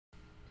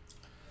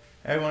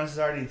Everyone, this is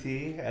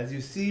RDT. As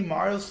you see,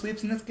 Mario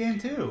sleeps in this game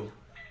too.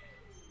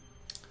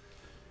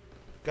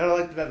 Gotta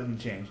like that doesn't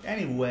change.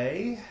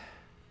 Anyway,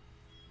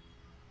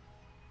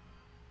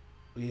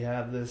 we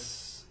have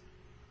this.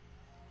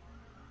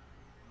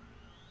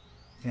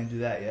 Can't do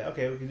that yet.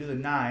 Okay, we can do the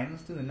 9.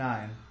 Let's do the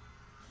 9.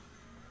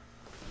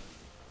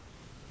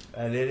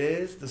 And it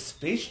is the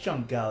Space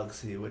Junk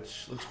Galaxy,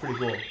 which looks pretty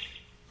cool.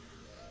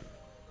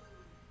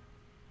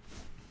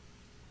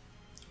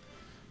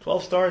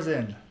 12 stars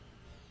in.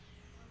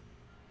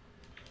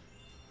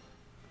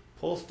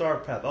 Pull star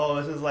path. Oh,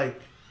 this is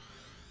like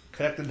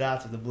connect the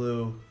dots with the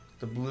blue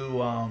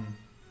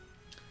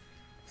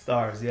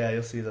stars. Yeah,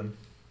 you'll see them.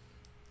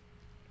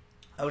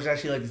 I wish I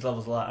actually like these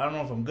levels a lot. I don't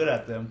know if I'm good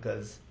at them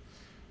because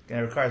it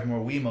requires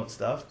more Wiimote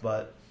stuff,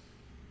 but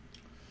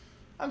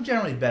I'm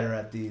generally better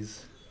at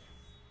these.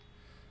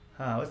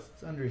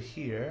 What's under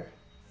here?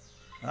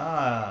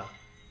 Ah.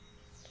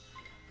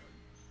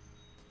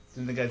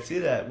 Didn't think I'd see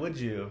that, would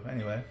you?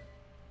 Anyway.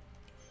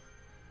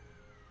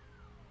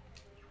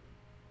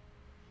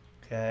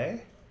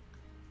 Okay.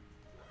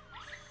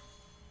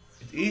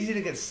 It's easy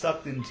to get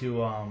sucked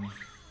into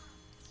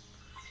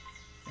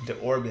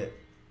orbit.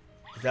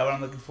 Is that what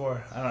I'm looking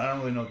for? I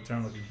don't really know what the term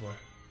I'm looking for.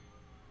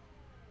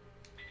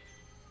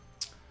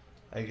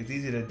 Like, it's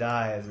easy to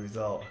die as a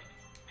result.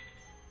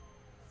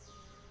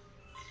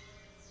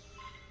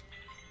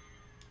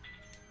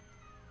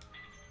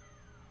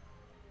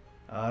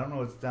 I don't know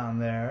what's down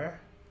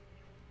there.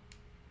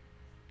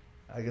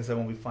 I guess I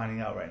won't be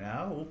finding out right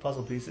now. Ooh,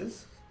 puzzle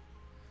pieces.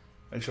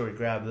 Make sure we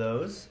grab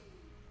those.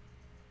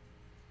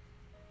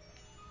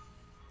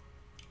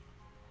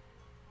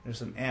 There's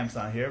some amps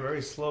on here.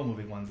 Very slow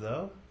moving ones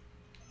though.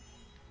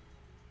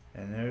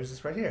 And there's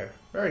this right here.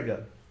 Very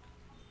good.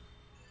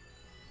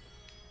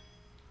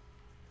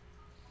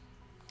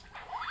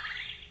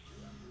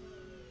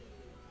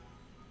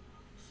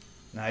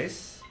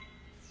 Nice.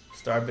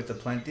 Star bits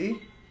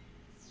aplenty.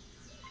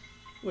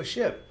 Ooh, a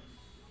ship.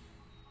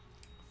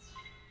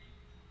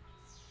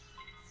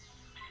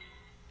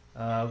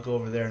 I'll go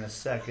over there in a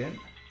second.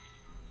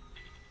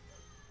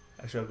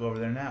 Actually, I'll go over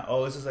there now.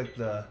 Oh, this is like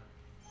the...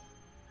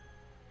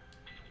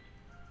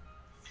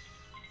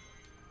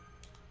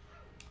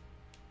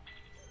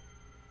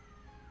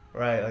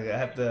 Right, like I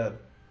have to...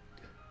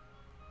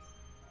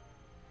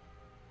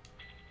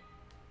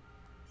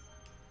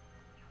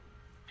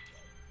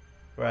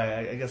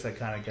 Right, I guess I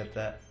kind of get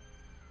that.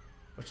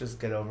 Let's just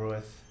get over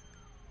with.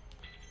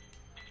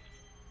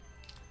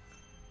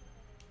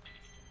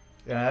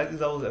 Yeah, I like these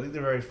levels. I think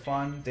they're very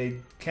fun. They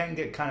can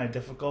get kind of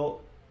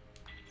difficult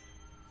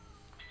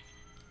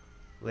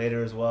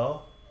later as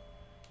well.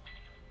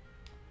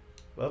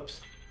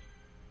 Whoops.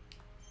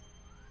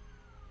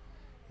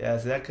 Yeah,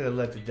 so that could have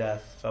led to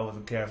death if I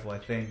wasn't careful, I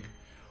think.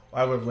 Or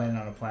I would have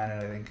landed on a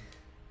planet, I think.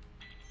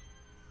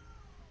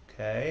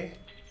 Okay.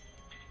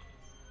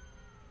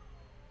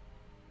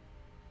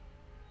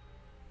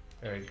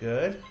 Very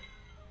good.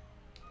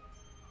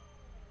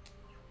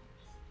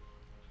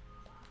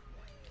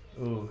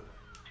 Ooh.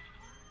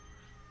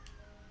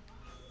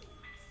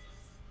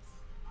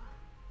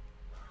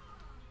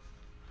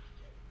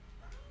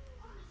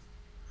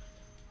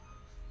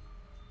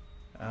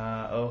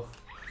 Oh.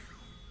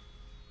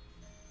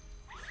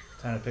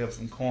 Trying to pick up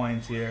some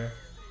coins here.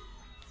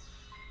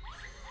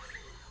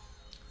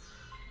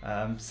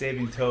 I'm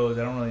saving Toad.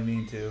 I don't really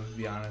mean to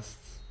be honest.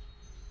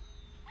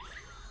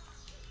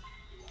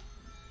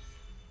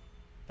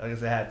 I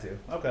guess I had to.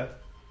 Okay.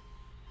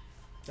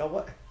 Oh,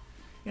 what?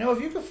 You know,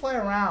 if you could fly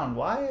around,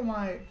 why am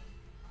I...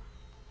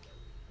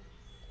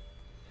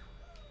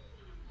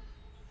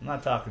 I'm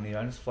not talking to you.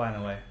 I'm just flying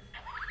away.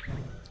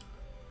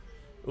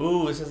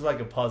 Ooh, this is like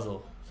a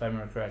puzzle, if I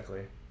remember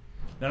correctly.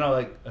 No,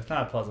 like, it's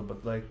not a puzzle,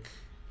 but like...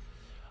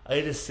 I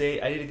need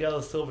to get all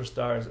the silver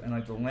stars, and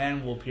like the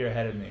land will appear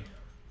ahead of me.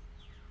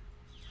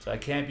 So I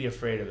can't be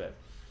afraid of it.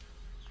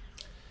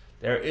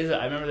 I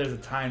remember there's a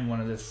timed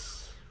one of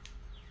this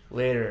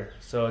later,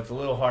 so it's a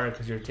little harder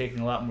because you're taking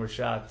a lot more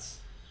shots.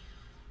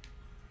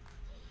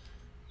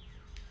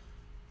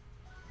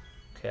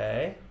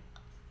 Okay.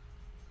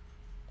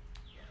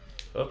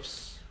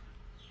 Oops.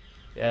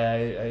 Yeah,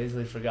 I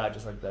easily forgot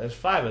just like that. There's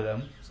 5 of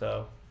them,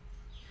 so...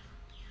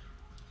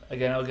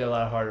 Again, it'll get a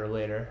lot harder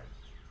later.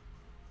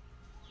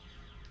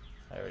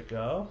 There we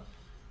go.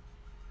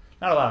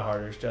 Not a lot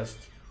harder, it's just...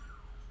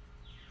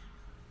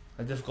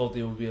 The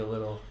difficulty will be a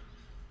little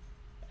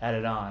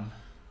added on.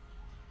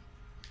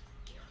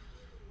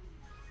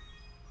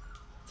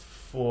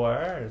 4.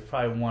 There's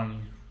probably 1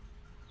 on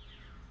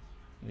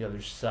the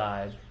other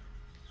side.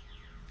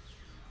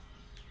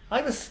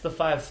 I like the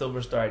 5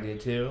 silver star idea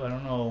too. I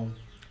don't know.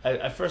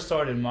 I first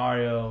saw it in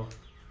Mario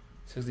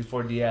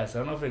 64 DS. I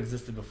don't know if it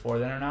existed before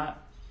then or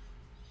not.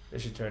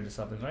 This should turn into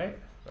something, right?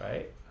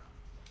 Right.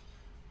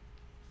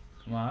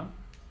 Come on.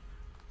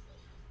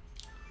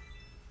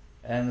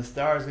 And the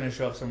star is going to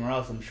show up somewhere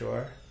else, I'm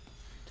sure,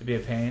 to be a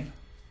pain.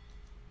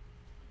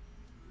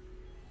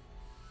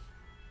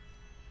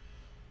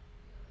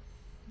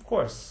 Of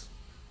course.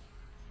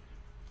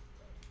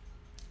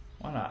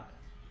 Why not?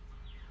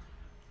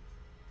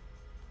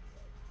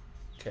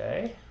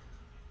 Okay.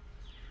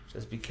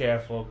 Just be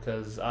careful,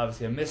 because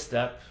obviously a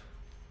misstep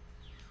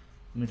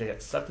means I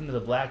get sucked into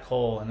the black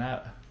hole, and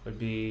that would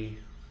be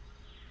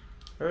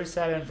very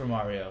sad end for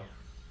Mario.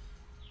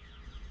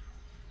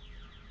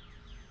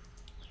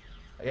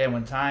 Again,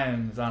 when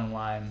time is on the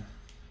line,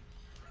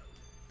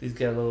 these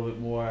get a little bit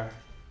more,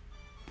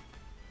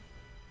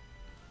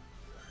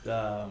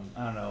 I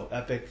don't know,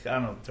 epic. I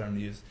don't know what term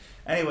to use.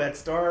 Anyway, it's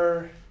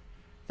star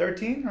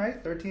 13,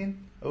 right?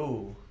 13?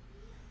 Oh.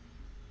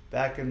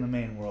 Back in the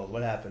main world.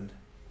 What happened?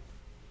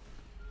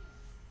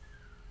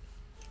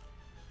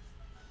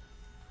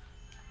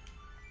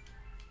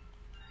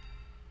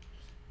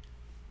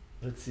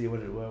 Let's see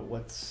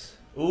what's.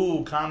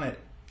 Ooh, Comet.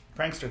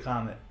 Prankster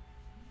Comet.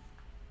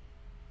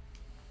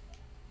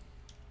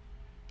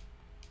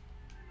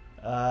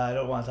 I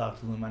don't want to talk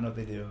to them. I know what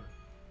they do.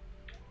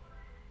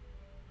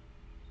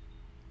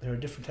 They're a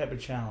different type of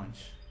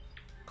challenge.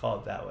 Call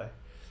it that way.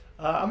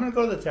 I'm going to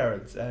go to the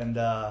Terrans and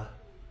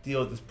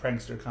deal with this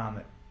Prankster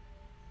Comet.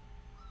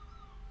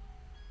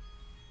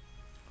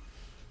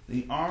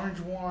 The orange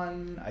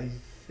one, I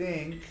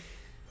think.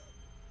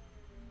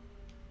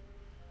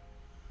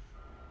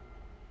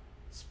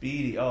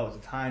 Speedy. Oh, it's a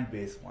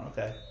time-based one.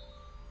 Okay.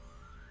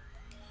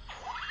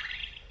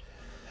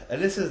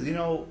 And this is,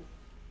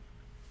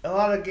 a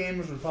lot of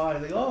gamers would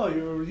probably think, oh,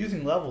 you're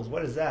using levels.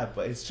 What is that?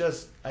 But it's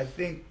just, I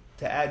think,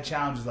 to add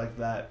challenges like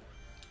that,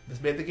 this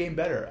made the game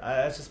better.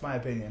 That's just my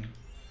opinion.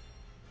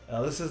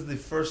 This is the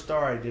first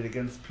star I did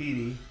against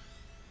Petey,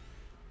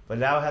 but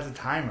now it has a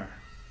timer.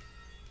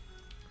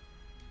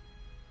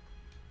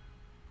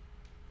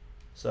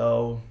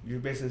 So you're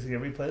basically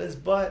going to replay this,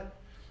 but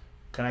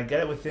can I get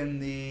it within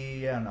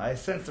the, I don't know, I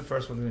sense the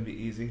first one's going to be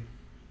easy.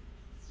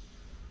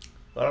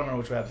 But I don't know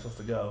which way I'm supposed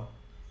to go.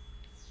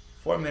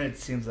 4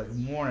 minutes seems like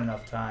more than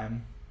enough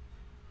time.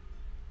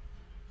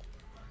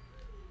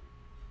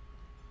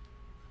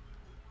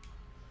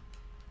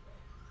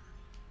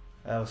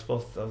 I was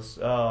supposed to,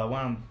 I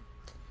went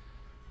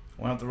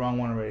up the wrong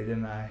one already,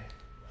 didn't I?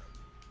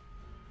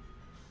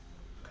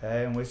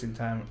 Okay, I'm wasting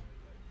time.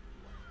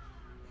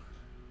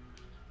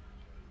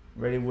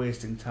 Already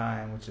wasting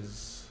time, which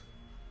is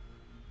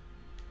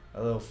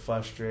a little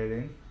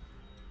frustrating.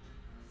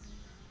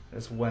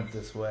 Just went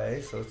this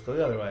way, so let's go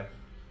the other way.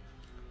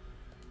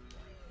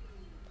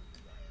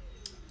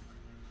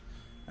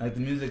 Like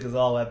the music is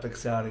all epic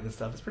sounding and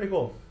stuff. It's pretty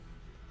cool.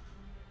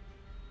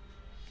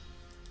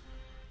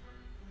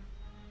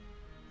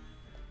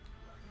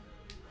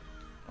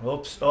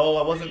 Oops. Oh,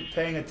 I wasn't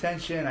paying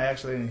attention. I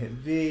actually didn't hit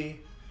V.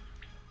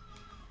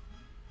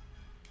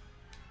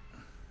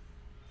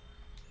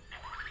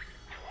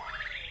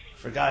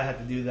 Forgot I had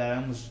to do that. I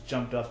almost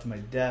jumped off to my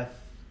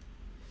death.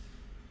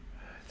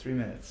 3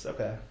 minutes.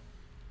 Okay.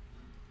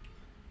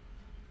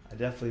 I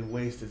definitely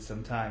wasted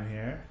some time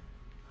here.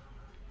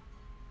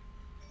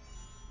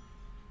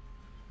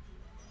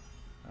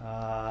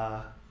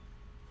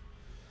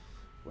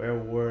 Where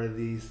were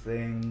these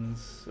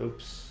things?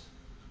 Oops.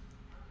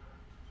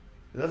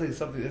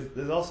 There's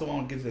also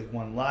one that gives like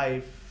one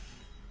life.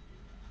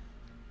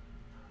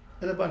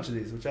 There's a bunch of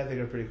these, which I think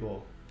are pretty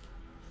cool.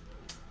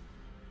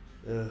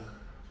 Ugh.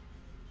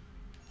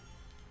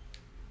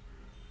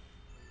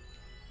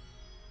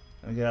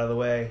 Let me get out of the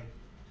way.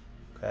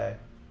 Okay.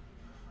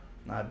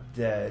 Not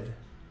dead.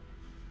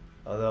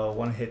 Although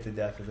one hit to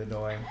death is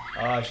annoying.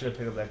 Oh, I should have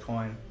picked up that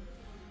coin.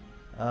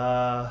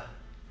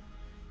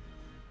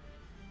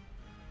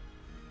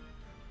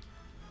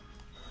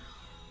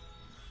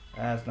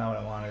 That's not what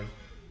I wanted.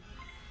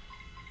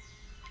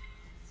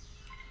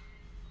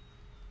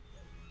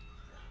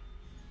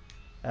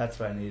 That's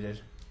what I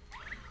needed.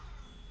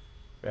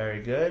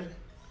 Very good.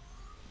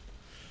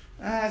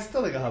 I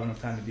still think I'll have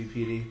enough time to beat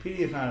Petey.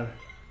 Petey is not.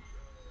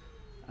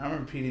 I don't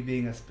remember Petey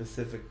being a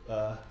specific.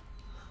 How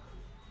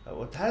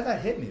did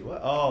that hit me?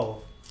 What?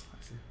 Oh. I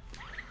see.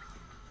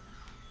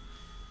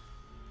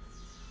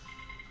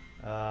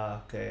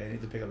 Okay, I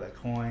need to pick up that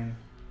coin.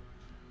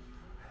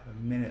 I have a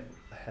minute.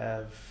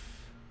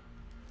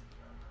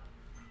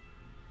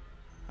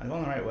 I'm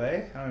going the right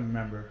way? I don't even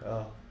remember.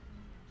 Oh.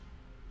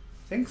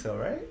 I think so,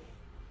 right?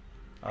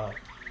 Oh.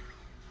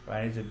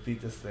 Right, I need to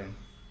beat this thing.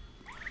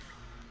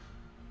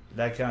 Did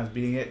that count as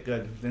beating it?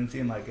 Good. Didn't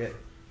seem like it.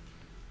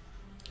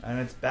 And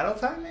it's battle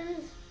time, maybe?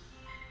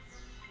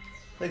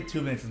 I think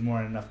 2 minutes is more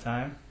than enough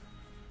time.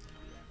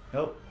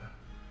 Nope.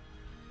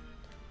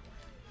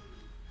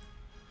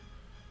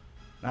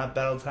 Not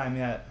battle time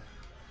yet.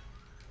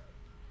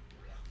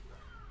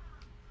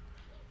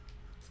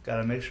 Just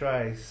gotta make sure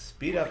I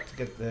speed up to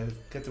get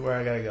to where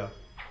I gotta go.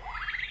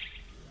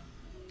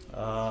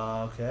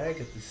 Okay,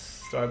 get these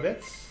star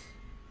bits.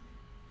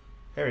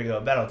 Here we go,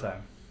 battle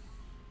time.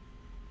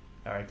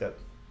 Alright, good.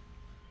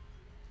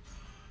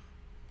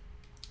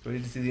 Do we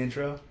need to see the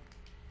intro?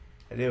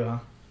 I do, huh?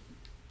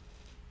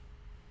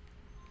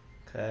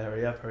 Okay,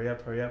 hurry up, hurry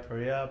up, hurry up,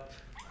 hurry up.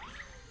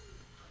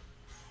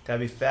 Gotta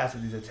be fast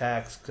with these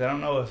attacks, because I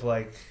don't know if,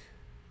 like...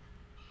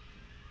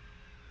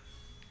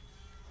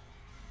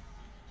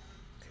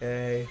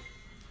 Okay.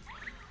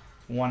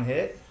 One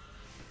hit.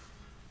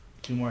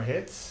 2 more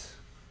hits.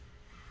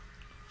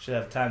 Should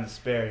have time to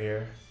spare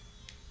here.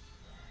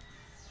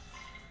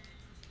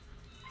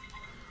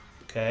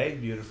 Okay,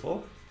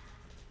 beautiful.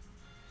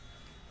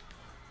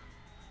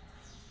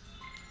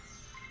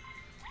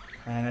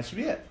 And that should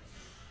be it.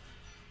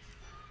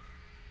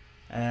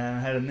 And I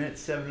had a minute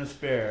 7 to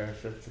spare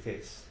if that's the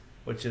case,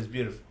 which is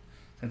beautiful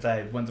since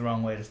I went the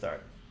wrong way to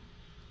start.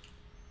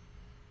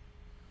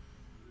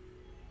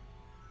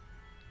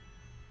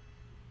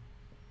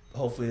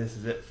 Hopefully this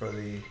is it for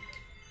the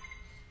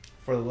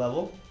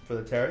level for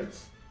the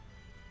Terrans.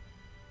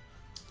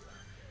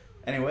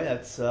 Anyway,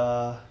 that's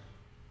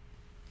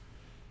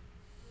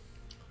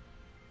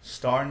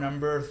star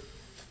number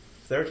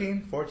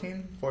 13,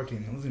 14,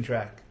 14. I'm losing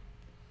track.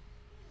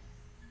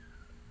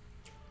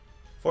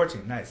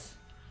 14, nice.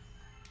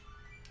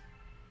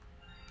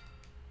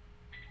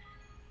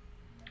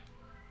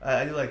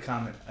 I do like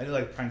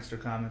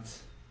prankster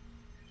comments.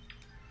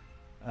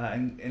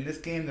 In this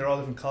game, they're all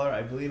different color.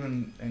 I believe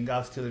in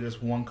Goths 2, they're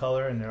just one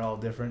color and they're all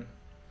different.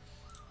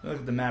 Look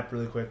at the map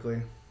really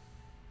quickly.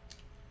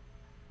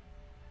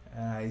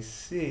 And I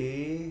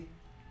see...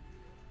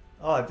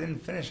 Oh, it didn't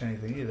finish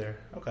anything either.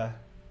 Okay.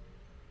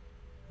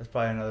 That's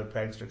probably another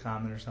prankster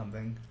comment or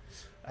something.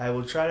 I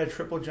will try to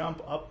triple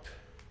jump up.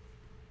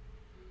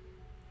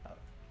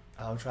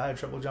 I'll try to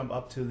triple jump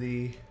up to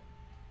the...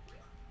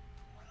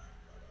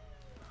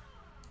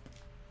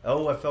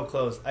 Oh, I fell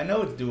close. I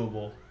know it's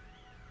doable.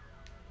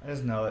 I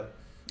just know it.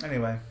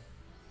 Anyway.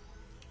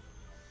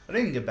 I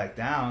didn't get back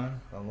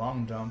down. A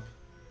long jump.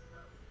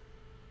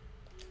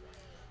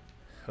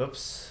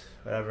 Oops.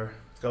 Whatever.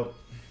 Let's go.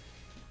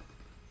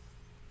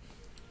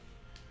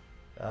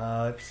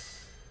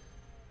 It's...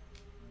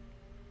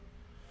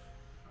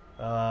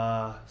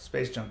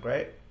 space junk,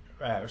 right?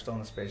 Right, we're still in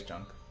the space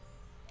junk.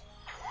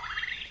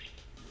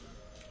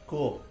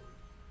 Cool.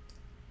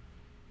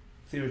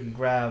 See if we can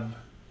grab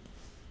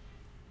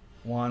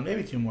 1,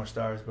 maybe 2 more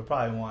stars, but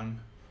probably 1.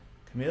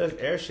 Chameleon's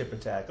airship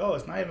attack. Oh,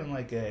 it's not even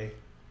like a...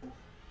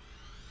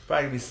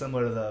 Probably gonna be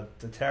similar to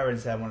the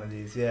Terrans had one of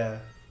these, yeah.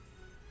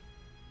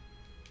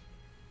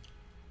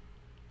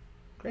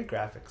 Great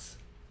graphics.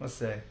 Let's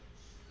see.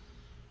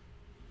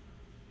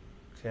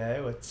 Okay,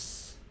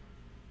 let's...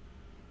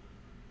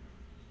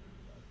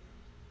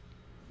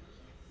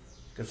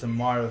 Get some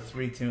Mario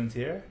 3 tunes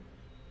here.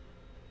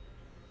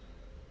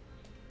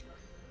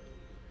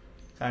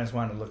 I just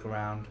wanted to look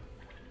around.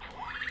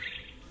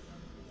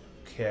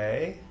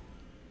 Okay.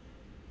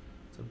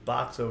 There's a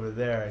box over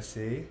there, I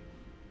see.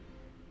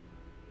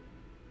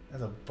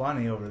 There's a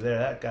bunny over there.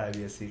 That gotta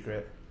be a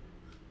secret.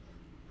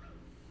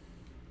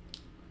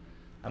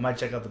 I might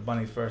check out the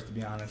bunny first, to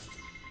be honest.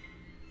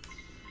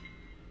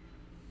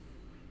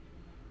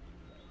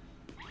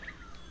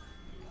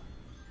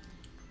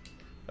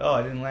 Oh,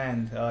 I didn't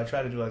land. Oh, I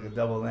tried to do like a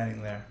double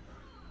landing there.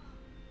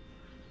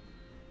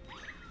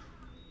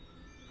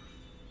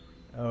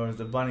 Oh, is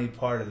the bunny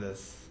part of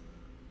this?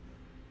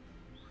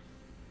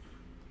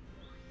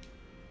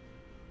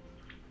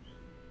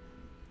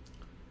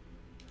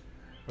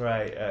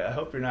 Right, I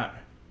hope you're not...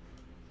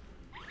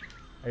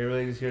 Are you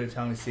really just here to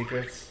tell me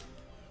secrets?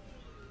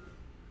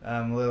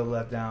 I'm a little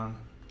let down.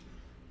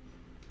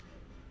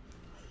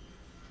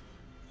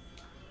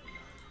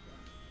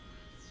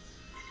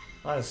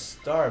 A lot of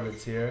star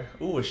bits here.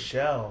 Ooh, a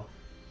shell.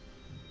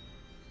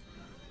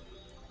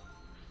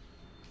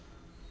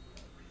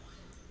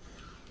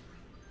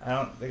 I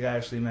don't think I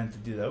actually meant to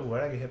do that. Ooh, what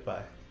did I get hit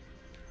by?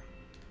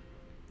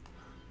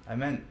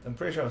 I'm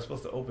pretty sure I was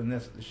supposed to open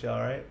this with the shell,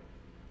 right?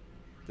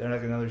 There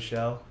like another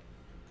shell.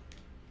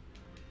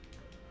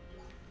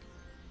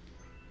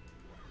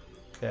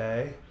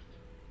 Okay.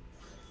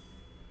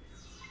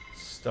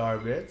 Star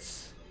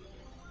bits.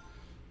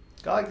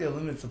 Got like the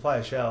limited supply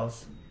of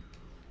shells.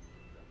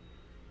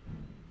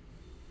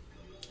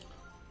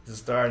 There's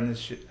a star in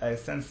this I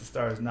sense the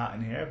star is not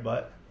in here,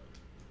 but...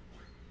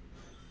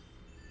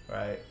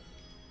 Right.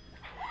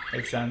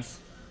 Makes sense.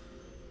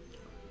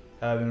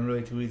 That would have been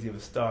really too easy of a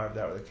star if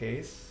that were the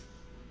case.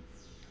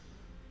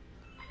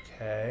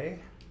 Okay.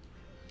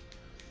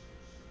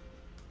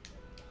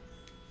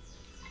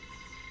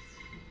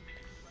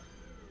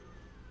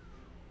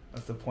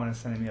 What's the point of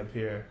sending me up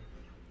here?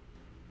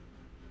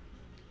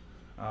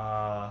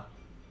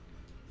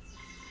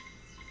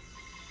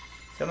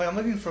 So I'm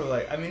looking for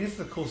like, I mean, this is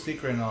a cool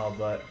secret and all,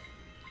 but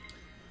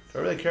do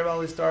I really care about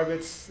all these star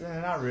bits?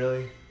 Not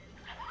really.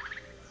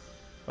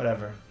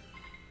 Whatever.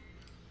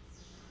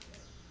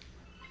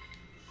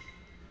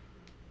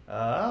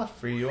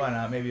 Free you, why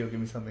not? Maybe you'll give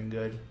me something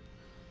good.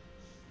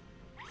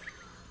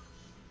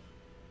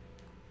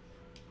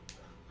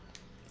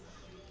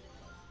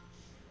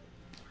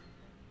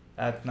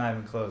 That's not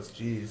even close,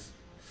 jeez.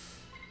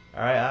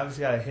 Alright, I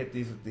obviously gotta hit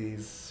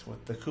these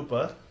with the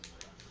Koopa.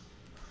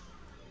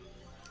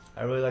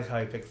 I really like how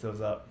he picks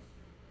those up.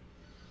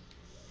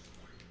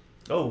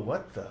 Oh,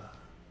 what the?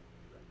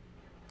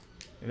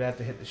 Maybe I have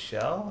to hit the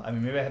shell? I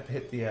mean, maybe I have to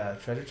hit the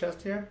treasure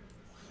chest here?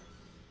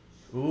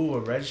 Ooh, a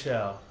red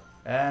shell.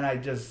 And I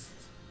was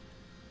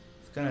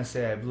gonna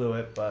say I blew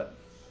it, but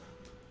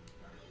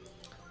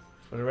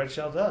what a red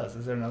shell does.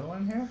 Is there another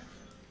one here?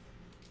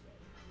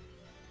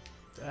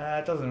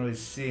 It doesn't really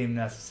seem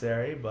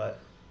necessary, but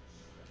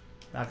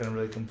not gonna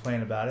really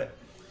complain about it.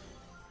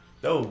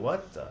 Oh,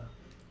 what the?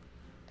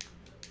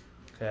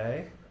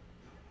 Okay.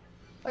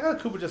 I got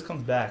the Koopa just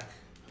comes back.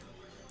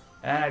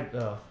 And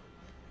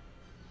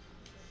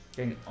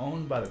getting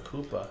owned by the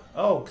Koopa.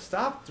 Oh,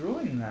 stop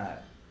doing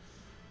that.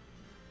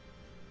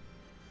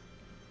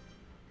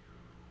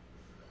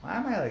 Why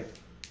am I like,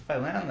 if I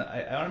land on the,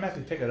 I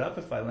automatically pick it up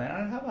if I land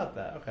on it? How about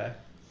that? Okay.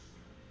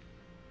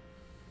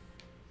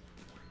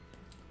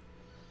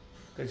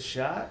 Good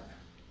shot.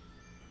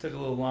 Took a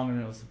little longer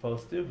than it was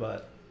supposed to,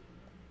 but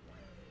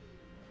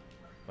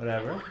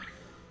whatever.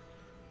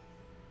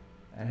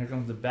 And here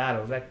comes the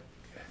battle. Is that...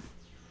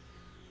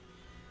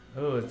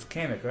 Oh, it's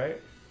Kamek,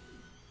 right?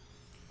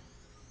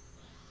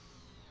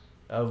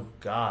 Oh,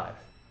 God.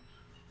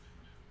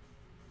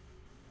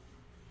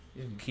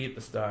 You can keep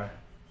the star.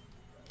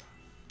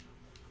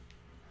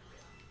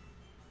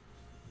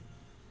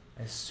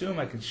 I assume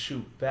I can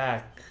shoot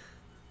back.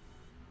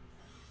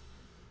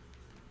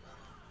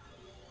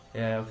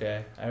 Yeah,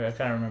 okay. I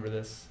kind of remember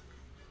this.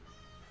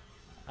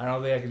 I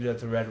don't think I can do that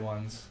to red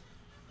ones.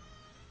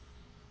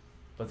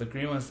 But the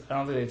green ones, I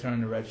don't think they turn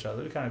into red shells.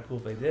 It would be kind of cool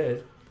if they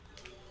did.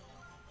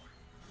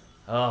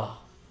 Oh.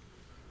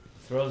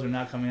 Throws are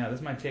not coming out.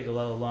 This might take a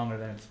little longer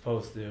than it's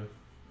supposed to.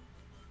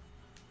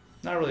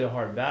 Not really a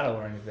hard battle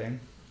or anything.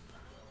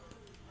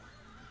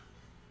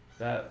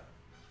 That...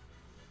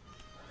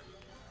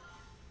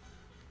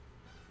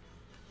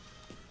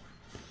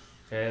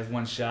 Okay, that's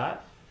one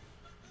shot.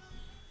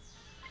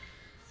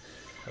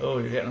 Oh,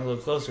 you're getting a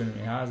little closer to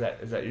me, huh?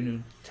 Is that your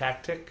new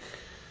tactic?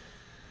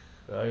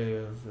 Oh,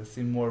 yeah, I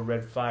see more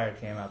red fire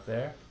came out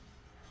there.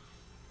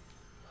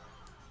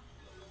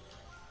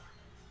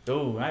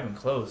 Oh, not even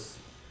close.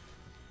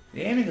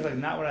 The aiming is like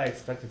not what I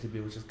expected it to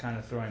be, which is kind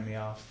of throwing me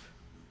off.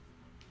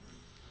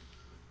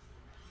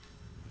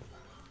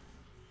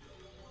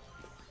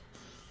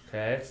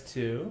 Okay, it's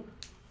 2.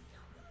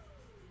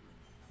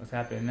 What's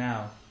happening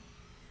now?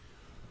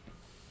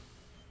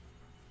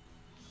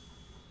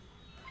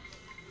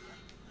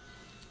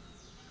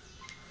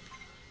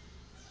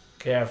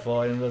 Careful,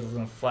 I didn't realize it was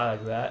going to fly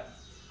like that.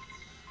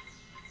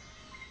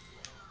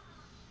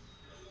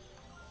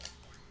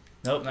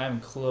 Nope, not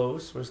even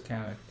close. Where's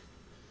Kamek?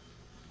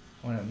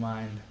 I wouldn't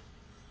mind.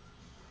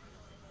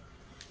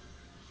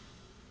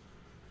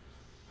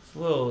 It's a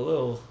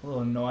little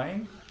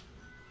annoying.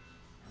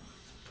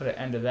 Put an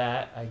end to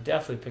that. I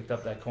definitely picked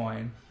up that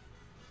coin.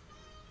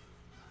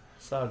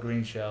 Saw a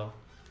green shell.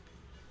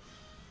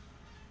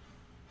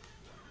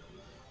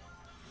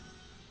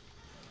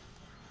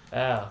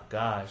 Oh,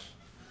 gosh.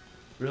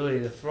 Really,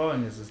 the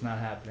throwing is just not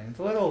happening. It's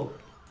a little...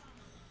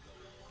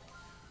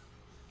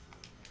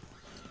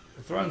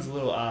 The throwing's a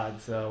little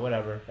odd, so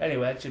whatever.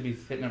 Anyway, that should be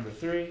hit number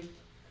 3.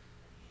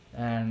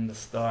 And the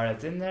star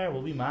that's in there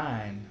will be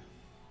mine.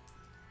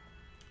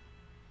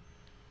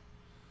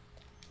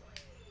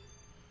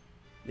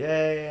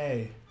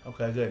 Yay!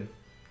 Okay, good.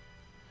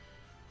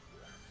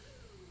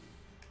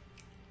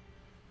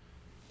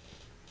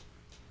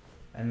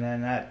 And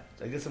then that...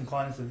 I guess I'm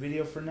calling this a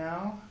video for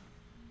now.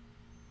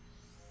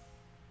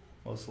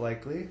 Most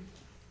likely.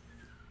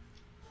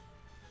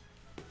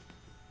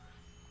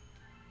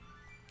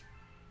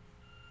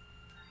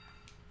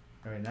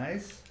 Very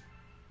nice.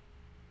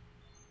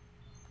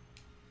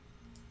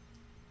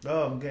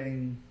 Oh, I'm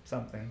getting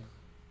something.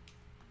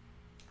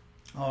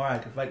 Alright,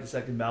 I can fight the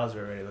second Bowser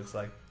already, looks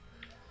like.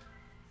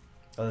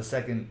 Oh, the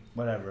second,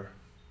 whatever.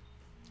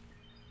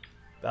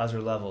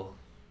 Bowser level.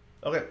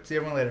 Okay, see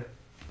everyone later.